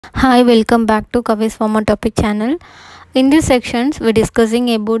Hi, welcome back to Kavi'S Topic channel. In this sections, we're discussing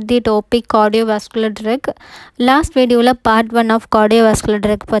about the topic cardiovascular drug. Last video la part 1 of cardiovascular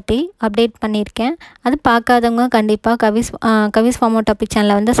drug பத்தி update பண்ணியிருக்கேன். அது பார்க்காதவங்க கண்டிப்பாக Kavi'S Topic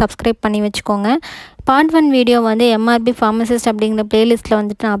channel வந்து subscribe பண்ணி வச்சுக்கோங்க. Part 1 video வந்து MRP pharmacist அப்படிங்கிற பிளேலிஸ்ட்டில்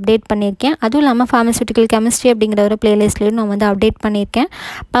வந்துட்டு நான் அப்டேட் பண்ணியிருக்கேன். அதுவும் இல்லாமல் Pharmaceutical Chemistry அப்படிங்கிற ஒரு பிளேலிஸ்ட்லேயும் நான் வந்து அப்டேட் பண்ணியிருக்கேன்.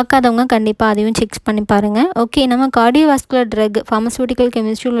 பார்க்காதவங்க கண்டிப்பாக அதையும் செக் பண்ணி பாருங்கள். ஓகே, நம்ம cardiovascular drug Pharmaceutical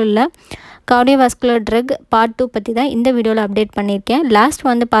Chemistry உள்ள cardiovascular drug part 2 பற்றி தான் இந்த வீடியோவில் அப்டேட் பண்ணியிருக்கேன். லாஸ்ட்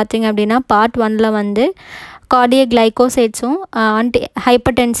வந்து பார்த்தீங்க அப்படின்னா பார்ட் 1ல் வந்து கார்டியக் கிளைகோசைட்ஸும் ஆன்டி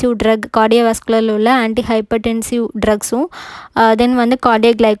ஹைப்பர்டென்சிவ் ட்ரக் கார்டியோவாஸ்குலரில் உள்ள ஆன்டி ஹைப்பர்டென்சிவ் ட்ரக்ஸும் தென் வந்து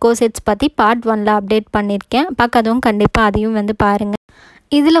கார்டியக் கிளைகோசைட்ஸ் பற்றி பார்ட் 1ல் அப்டேட் பண்ணியிருக்கேன். பார்க்காதவங்க கண்டிப்பாக அதையும் வந்து பாருங்கள்.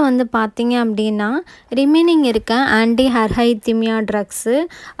 இதில் வந்து பார்த்தீங்க அப்படின்னா ரிமைனிங் இருக்க ஆன்டி அர்ஹைத்திமியா ட்ரக்ஸு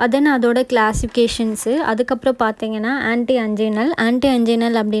தென் அதோட கிளாசிஃபிகேஷன்ஸு, அதுக்கப்புறம் பார்த்தீங்கன்னா ஆன்டி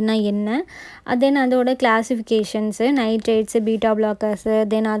அஞ்சைனல் அப்படின்னா என்ன, தென் அதோட கிளாசிஃபிகேஷன்ஸு, நைட்ரேட்ஸு, பீட்டா பிளாக்கர்ஸு,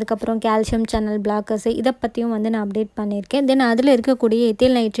 தென் அதுக்கப்புறம் கால்சியம் சேனல் பிளாக்கர்ஸு, இதை பற்றியும் வந்து நான் அப்டேட் பண்ணியிருக்கேன். தென் அதில் இருக்கக்கூடிய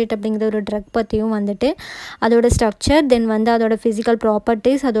எத்தில் நைட்ரேட் அப்படிங்கிற ஒரு ட்ரக் பற்றியும் வந்துட்டு அதோட ஸ்ட்ரக்சர், தென் வந்து அதோட ஃபிசிக்கல்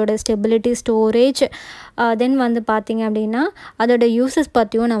ப்ராப்பர்ட்டிஸ், அதோட ஸ்டெபிலிட்டி, ஸ்டோரேஜ், தென் வந்து பார்த்தீங்க அப்படின்னா அதோட யூசஸ்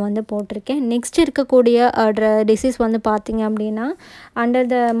பற்றியும் நான் வந்து போட்டிருக்கேன். நெக்ஸ்ட் இருக்கக்கூடிய டிசீஸ் வந்து பார்த்தீங்க அப்படின்னா under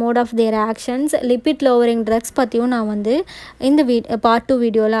the mode of their actions lipid lowering drugs பற்றியும் நான் வந்து இந்த பார்ட் 2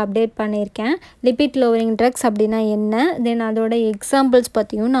 வீடியோவில் அப்டேட் பண்ணியிருக்கேன். லிபிட் லோவரிங் ட்ரக்ஸ் அப்படின்னா என்ன, தென் அதோட எக்ஸாம்பிள்ஸ்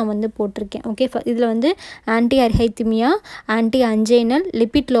பற்றியும் நான் வந்து போட்டிருக்கேன். ஓகே, இதில் வந்து anti அர்ஹைத்திமியா, anti அஞ்சைனல்,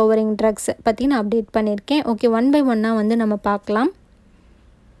 lipid lowering drugs பற்றி நான் அப்டேட் பண்ணியிருக்கேன். ஓகே, ஒன் பை ஒன்னாக வந்து நம்ம பார்க்கலாம்.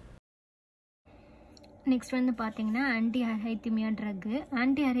 நெக்ஸ்ட் வந்து பார்த்தீங்கன்னா ஆன்டி அர்ஹைத்திமியா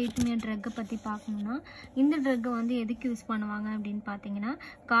ட்ரக்கு பற்றி பார்க்கணுன்னா இந்த ட்ரக்கை வந்து எதுக்கு யூஸ் பண்ணுவாங்க அப்படின்னு பார்த்தீங்கன்னா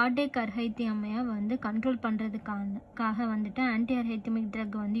கார்டியக் அர்ஹைத்திமியா வந்து கண்ட்ரோல் பண்ணுறதுக்காக வந்துட்டு ஆன்டி அர்ஹைத்திமிக்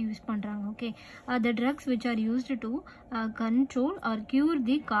ட்ரக் வந்து யூஸ் பண்ணுறாங்க. Okay, the drugs which are used to control R cure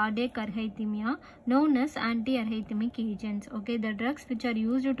the cardiac அர்ஹைத்திமியா known as anti arrhythmic agents. Okay, the drugs which are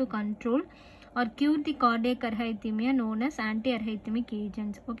used to control or cure the cardiac arrhythmia known as anti arrhythmic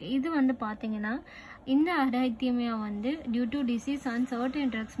agents. Okay, இது வந்து பார்த்தீங்கன்னா இந்த அர்ஹைத்திமியா வந்து due to disease and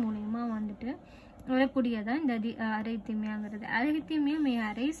certain drugs மூலமா வந்துட்டு வரக்கூடியதான் இந்த அர்ஹைத்திமியாங்கிறது. அர்ஹைத்திமியா மே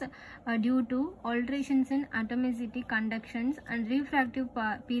arise due to alterations in அட்டமிசிட்டி, conductions and refractive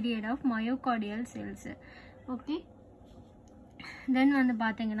period of myocardial cells. Okay, தென் வந்து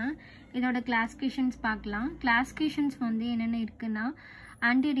பார்த்தீங்கன்னா இதோட கிளாசிஃபிகேஷன்ஸ் பார்க்கலாம். கிளாசிஃபிகேஷன்ஸ் வந்து என்னென்ன இருக்குன்னா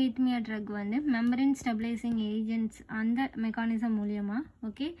ஆன்டி அர்ஹைத்திமியா ட்ரக் வந்து மெம்பரேன் ஸ்டெபிலைசிங் ஏஜென்ட்ஸ் அந்த மெக்கானிசம் மூலியமா.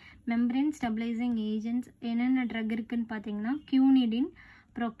 ஓகே, மெம்பரேன் ஸ்டெபிலைசிங் ஏஜென்ட்ஸ் என்னென்ன ட்ரக் இருக்குன்னு பார்த்தீங்கன்னா கியூனிடின்,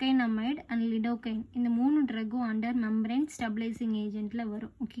 ப்ரோகைனமைட் அண்ட் லிடோகைன், இந்த 3 ட்ரக்கும் அண்டர் மெம்பரேன் ஸ்டெபிலைசிங் ஏஜென்ட்டில்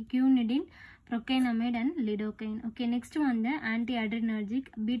வரும். Okay, கியூனிடின், ப்ரோகைனமைட் and lidocaine. Okay, next வந்து ஆன்டி அட்ரினர்ஜிக்,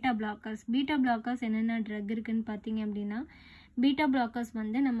 பீட்டா பிளாக்கர்ஸ் என்னென்ன ட்ரக் இருக்குன்னு பார்த்தீங்க அப்படின்னா பீட்டா பிளாக்கர்ஸ்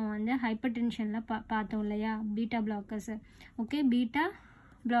வந்து நம்ம வந்து ஹைப்பர் டென்ஷனில் பார்த்தோம் இல்லையா, beta blockers. Okay, beta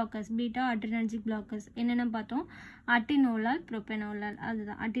adrenergic blockers என்னென்ன பார்த்தோம், அட்டினோலால், ப்ரோபெனோலால்,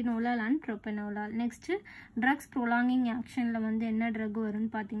 அதுதான் அட்டினோலால் அண்ட் ப்ரோபெனோலால். நெக்ஸ்ட்டு ட்ரக்ஸ் ப்ரோலாங்கிங் ஆக்ஷனில் வந்து என்ன ட்ரக்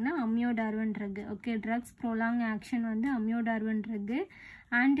வரும்னு பார்த்தீங்கன்னா அமியோடார்வன் ட்ரக். ஓகே, ட்ரக்ஸ் ப்ரோலாங் ஆக்ஷன் வந்து அமியோடார்வன் ட்ரக்கு.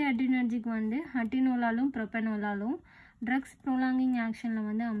 ஆன்டி அட்ரினர்ஜிக் வந்து அட்டினோலாலும் ப்ரோபெனோலாலும், ட்ரக்ஸ் ப்ரோலாங்கிங் ஆக்ஷனில்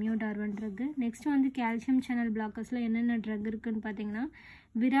வந்து அமியோடார்வன் ட்ரக்கு. நெக்ஸ்ட் வந்து கால்சியம் சேனல் பிளாக்கர்ஸில் என்னென்ன ட்ரக் இருக்குதுன்னு பார்த்தீங்கன்னா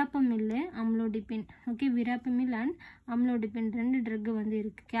விராப்பமில், அம்லோடிபின். ஓகே, விராப்பமில் அண்ட் அம்லோடிபின் 2 ட்ரக்கு வந்து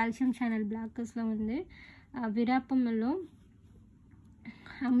இருக்குது. கால்சியம் சேனல் பிளாக்கர்ஸில் வந்து விராப்பமில்லும்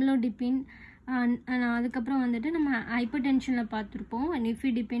அம்லோடிபின், அதுக்கப்புறம் வந்துட்டு நம்ம ஹைப்பர் டென்ஷனில் பார்த்துருப்போம்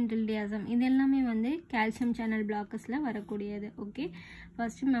நிஃபிடிபின், டில்டியாசம், இது எல்லாமே வந்து கால்சியம் சேனல் பிளாக்கர்ஸில் வரக்கூடியது. Okay,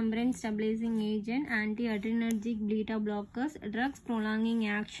 first membrane stabilising agent, anti adrenergic, beta blockers, drugs ப்ரோலாங்கிங்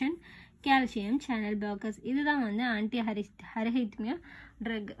action, calcium channel blockers, இதுதான் வந்து ஆன்டி அர்ஹைத்திமியா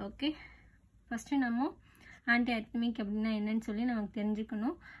ட்ரக். ஓகே, ஃபஸ்ட்டு நம்ம ஆன்டி அர்ஹைத்திமிக் அப்படின்னா என்னன்னு சொல்லி நமக்கு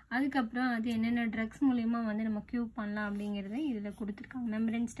தெரிஞ்சுக்கணும். அதுக்கப்புறம் அது என்னென்ன ட்ரக்ஸ் மூலயமா வந்து நம்ம க்யூர் பண்ணலாம் அப்படிங்கிறத இதில் கொடுத்துருக்காங்க.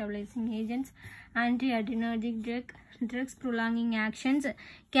 Membrane stabilising agents, anti adrenergic drugs ப்ரோலாங்கிங் actions,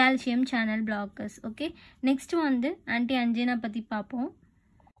 calcium channel blockers. Okay, next வந்து ஆன்டி அஞ்சைனா பற்றி பார்ப்போம்.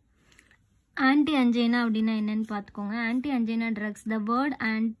 ஆன்டி அஞ்சைனா அப்படின்னா என்னன்னு பார்த்துக்கோங்க. Anti அஞ்சைனா drugs, the word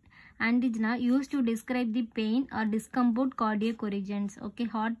angina used to describe the pain or discomfort cardiac origins. Okay,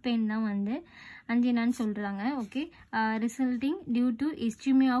 heart pain தான் வந்து angina சொல்றாங்க. Okay, resulting due to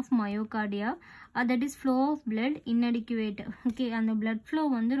ischemia of myocardia, that is flow of blood inadequate. Okay, and the blood flow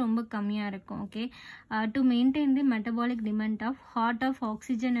வந்து ரொம்ப கம்மியா இருக்கும். Okay, to maintain the metabolic demand of heart of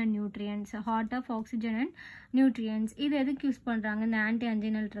oxygen and nutrients. இது எதுக்கு use பண்றாங்க இந்த anti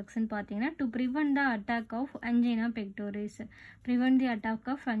anginal drugs ன்னு பாத்தீங்கன்னா to prevent the attack of angina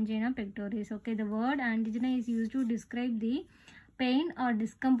pectoris. Okay, the word angina is used to describe the pain or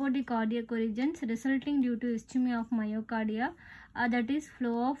discomfort in cardiac origins resulting due to ischemia of myocardia, that is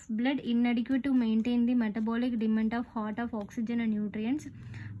flow of blood inadequate to maintain the metabolic demand of heart of oxygen and nutrients,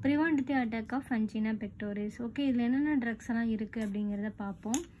 prevent the attack of angina pectoris. Okay, இதுல என்னென்ன drugs எல்லாம் இருக்கு அப்படிங்கறத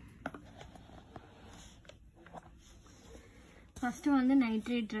பாப்போம். First வந்து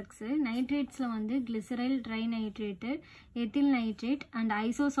nitrate drugs. Nitratesல வந்து glyceryl trinitrate, ethyl nitrate and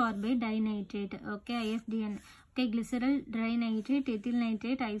isosorbate dinitrate. Okay, ISDN. Okay, glyceryl trinitrate, ethyl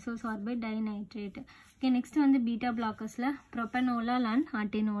nitrate, isosorbate dinitrate. Okay, next வந்து beta blockersல propranolol and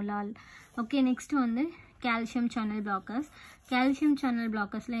atenolol. Okay, next வந்து calcium channel blockers. Calcium channel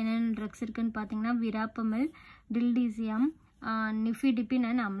blockersல என்னென்ன drugs இருக்குன்னு பாத்தீங்கன்னா verapamil, diltiazem, nifedipine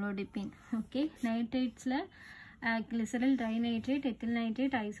and amlodipine. Okay, nitratesல glyceryl trinitrate, ethyl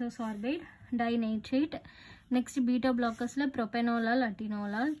nitrate, isosorbate dinitrate. Next beta blockers la propranolol,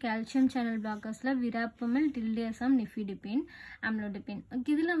 atenolol. Calcium channel blockers la verapamil, diltiazem, nifedipine, amlodipine.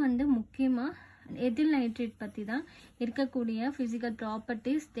 இதுல வந்து முக்கியமா ethyl nitrate பத்தி தான் இருக்கக்கூடிய physical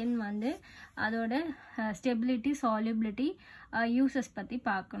properties, then வந்து அதோட stability, solubility, uses பத்தி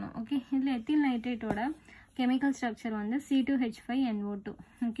பார்க்கணும். ஓகே, இதுல ethyl nitrate ஓட chemical structure வந்து C2H5NO2.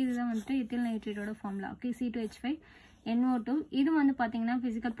 ஓகே, இதுதான் வந்துட்டு ethyl nitrate ஓட formula. Okay, C2H5NO2. இது வந்து பாத்தீங்கன்னா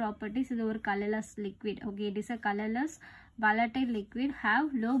physical properties, இது ஒரு colorless liquid. Okay, it is a colorless volatile liquid, have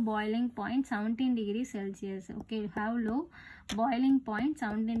low boiling point 17 degrees Celsius. Okay, have low boiling point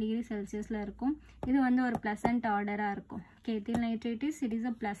 17 degrees Celsius ல இருக்கும். இது வந்து ஒரு pleasant order இருக்கும். Okay, ethyl nitrate is, it is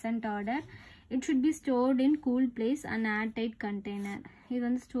a pleasant order. It should be stored in cool place and airtight container. இது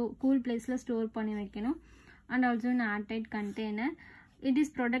வந்து cool place ல store பண்ணி வைக்கணும். And also in airtight container. It is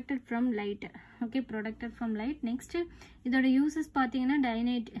protected from light. Okay, protected from light. Next, இதோட uses பாத்தீங்கன்னா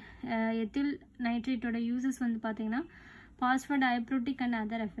ethyl nitrate ஓட uses வந்து பாத்தீங்கன்னா phosphodiaprotic and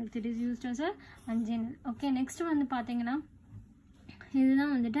other effects. It is used as a anginal. Okay, next வந்து பாத்தீங்கன்னா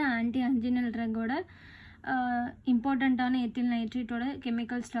இதுதான் வந்துட்டு anti anginal drug ஓட இம்பார்ட்டன்ட்டான ethyl nitrate ஓட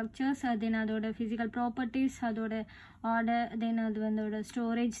chemical structures, then அதோட physical properties, அதோட order, then அது வந்து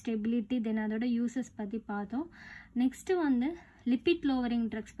storage stability, then அதோட uses பத்தி பார்த்தோம். Next வந்து lipid lowering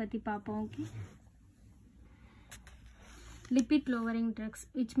drugs பத்தி பார்ப்போம். Okay, lipid lowering drugs,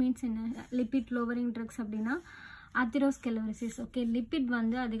 which means என்ன lipid lowering drugs அப்படின்னா atherosclerosis. Okay, lipid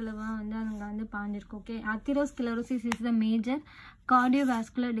வந்து அதிகளவா வந்து அங்க வந்து பாஞ்சிருக்கு. Okay, atherosclerosis is the major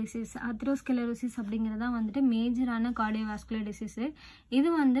cardiovascular disease. atherosclerosis அப்படிங்கறதா வந்துட்டு மேஜரான cardiovascular disease. இது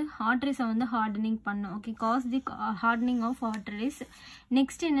வந்து arteries வந்து hardening பண்ணும். Okay, cause the hardening of arteries.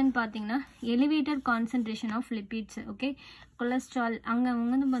 Next என்னன்னு பாத்தீங்கன்னா elevated concentration of lipids. Okay, cholesterol அங்க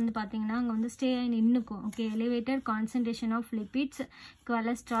வந்து பாத்தீங்கன்னா அங்க வந்து stay ஆகி நின்னுக்கும். Okay, elevated concentration of lipids,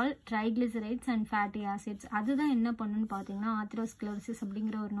 cholesterol, triglycerides and fatty acids. அதுதான் என்ன பண்ணுன்னு பாத்தீங்கன்னா atherosclerosis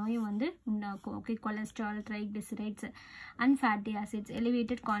அப்படிங்கிற ஒரு நோயை வந்து உண்டாக்கும். Okay, cholesterol, triglycerides and fatty acids,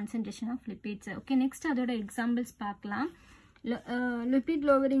 elevated concentration of lipids. Okay, next அதோட examples பார்க்கலாம். லிபிட்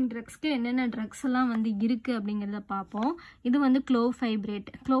லோவரிங் ட்ரக்ஸ்க்கு என்னென்ன ட்ரக்ஸ் எல்லாம் வந்து இருக்குது அப்படிங்கிறத பார்ப்போம். இது வந்து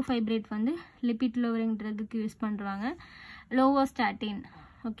க்ளோஃபைப்ரேட் வந்து லிபிட் லோவரிங் ட்ரக்குக்கு யூஸ் பண்ணுறாங்க. லோவோஸ்டாட்டின்.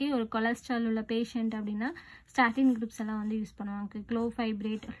 ஓகே, ஒரு கொலஸ்ட்ரால் உள்ள பேஷண்ட் அப்படின்னா ஸ்டாட்டின் குரூப்ஸ் எல்லாம் வந்து யூஸ் பண்ணுவாங்க.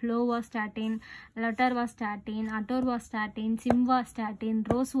 க்ளோஃபைப்ரேட், லோவாஸ்டாட்டின், லட்டர்வாஸ்டாட்டின், அட்டோர்வாஸ்டாட்டின், சிம்வாஸ்டாட்டின்,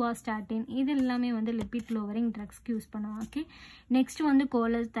 ரோஸ்வாஸ்டாட்டின், இது எல்லாமே வந்து லிபிட் லோவரிங் ட்ரக்ஸ்க்கு யூஸ் பண்ணுவாங்க. ஓகே, நெக்ஸ்ட் வந்து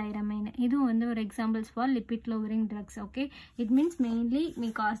கோலஸ்தைரமைன். இது வந்து ஒரு examples for lipid lowering drugs. Okay, it means mainly we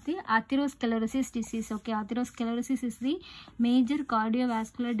cause the atherosclerosis disease. Okay, atherosclerosis is the major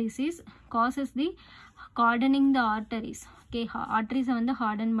cardiovascular disease, causes the hardening the arteries. Okay, arteries வந்து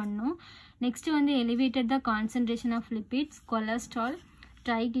harden பண்ணும். Next வந்து elevated the concentration of lipids, cholesterol,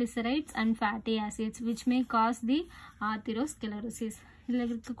 triglycerides and fatty acids, which may cause the atherosclerosis. இதில்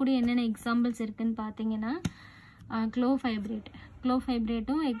இருக்கக்கூடிய என்னென்ன examples இருக்குன்னு பார்த்தீங்கன்னா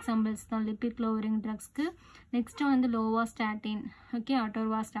க்ளோஃபைப்ரேட்டும் examples தான் lipid lowering ட்ரக்ஸ்க்கு. Next வந்து லோவாஸ்டாட்டின், ஓகே,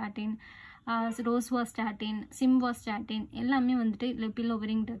 அட்டோர்வாஸ்டாட்டின், ரோஸ்வாஸ்டாட்டின், சிம்வாஸ்டாட்டின் எல்லாமே வந்துட்டு லிபிட்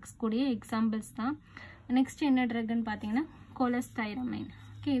லோவரிங் ட்ரக்ஸ் கூடிய எக்ஸாம்பிள்ஸ் தான். நெக்ஸ்ட் என்ன ட்ரக்னு பார்த்தீங்கன்னா கோலஸ்தைரமைன்.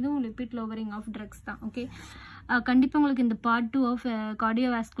 ஓகே, இதுவும் லிபிட் லோவரிங் ஆஃப் ட்ரக்ஸ் தான். ஓகே, கண்டிப்பாக உங்களுக்கு இந்த பார்ட் 2 ஆஃப்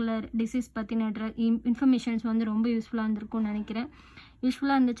கார்டியோவாஸ்குலர் டிசீஸ் பற்றின இன்ஃபர்மேஷன்ஸ் வந்து ரொம்ப யூஸ்ஃபுல்லாக இருந்திருக்கும்னு நினைக்கிறேன்.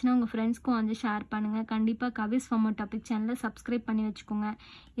 யூஸ்ஃபுல்லாக இருந்துச்சுன்னா உங்கள் ஃப்ரெண்ட்ஸ்க்கும் வந்து ஷேர் பண்ணுங்கள். கண்டிப்பாக கவிஸ் ஃபார்மா டாபிக் சேனலை சப்ஸ்கிரைப் பண்ணி வச்சுக்கோங்க.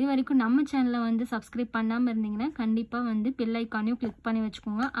 இது வரைக்கும் நம்ம சேனலை வந்து சப்ஸ்கிரைப் பண்ணாமல் இருந்தீங்கன்னா கண்டிப்பாக வந்து பெல் ஐக்கானையும் கிளிக் பண்ணி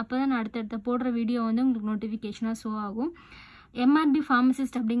வச்சுக்கோங்க. அப்போ தான் நான் அடுத்தடுத்த போடுற வீடியோ வந்து உங்களுக்கு நோட்டிஃபிகேஷனாக ஷோ ஆகும். எம்ஆர்டி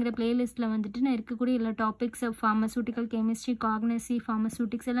ஃபார்மசிஸ்ட் அப்படிங்கிற பிளேலிஸ்ட்டில் வந்துட்டு நான் இருக்கக்கூடிய எல்லா டாபிக்ஸ் ஃபார்மசூட்டிக்கல் கெமிஸ்ட்ரி, காக்னசி,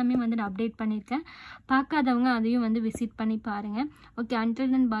 ஃபார்மசூட்டிக்ஸ் எல்லாமே வந்து நான் அப்டேட் பண்ணியிருக்கேன். பார்க்காதவங்க அதையும் வந்து விசிட் பண்ணி பாருங்கள். Okay, until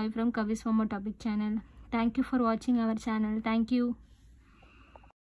then bye from Kavi'S Pharma Topic channel. Thank you for watching our channel. Thank you.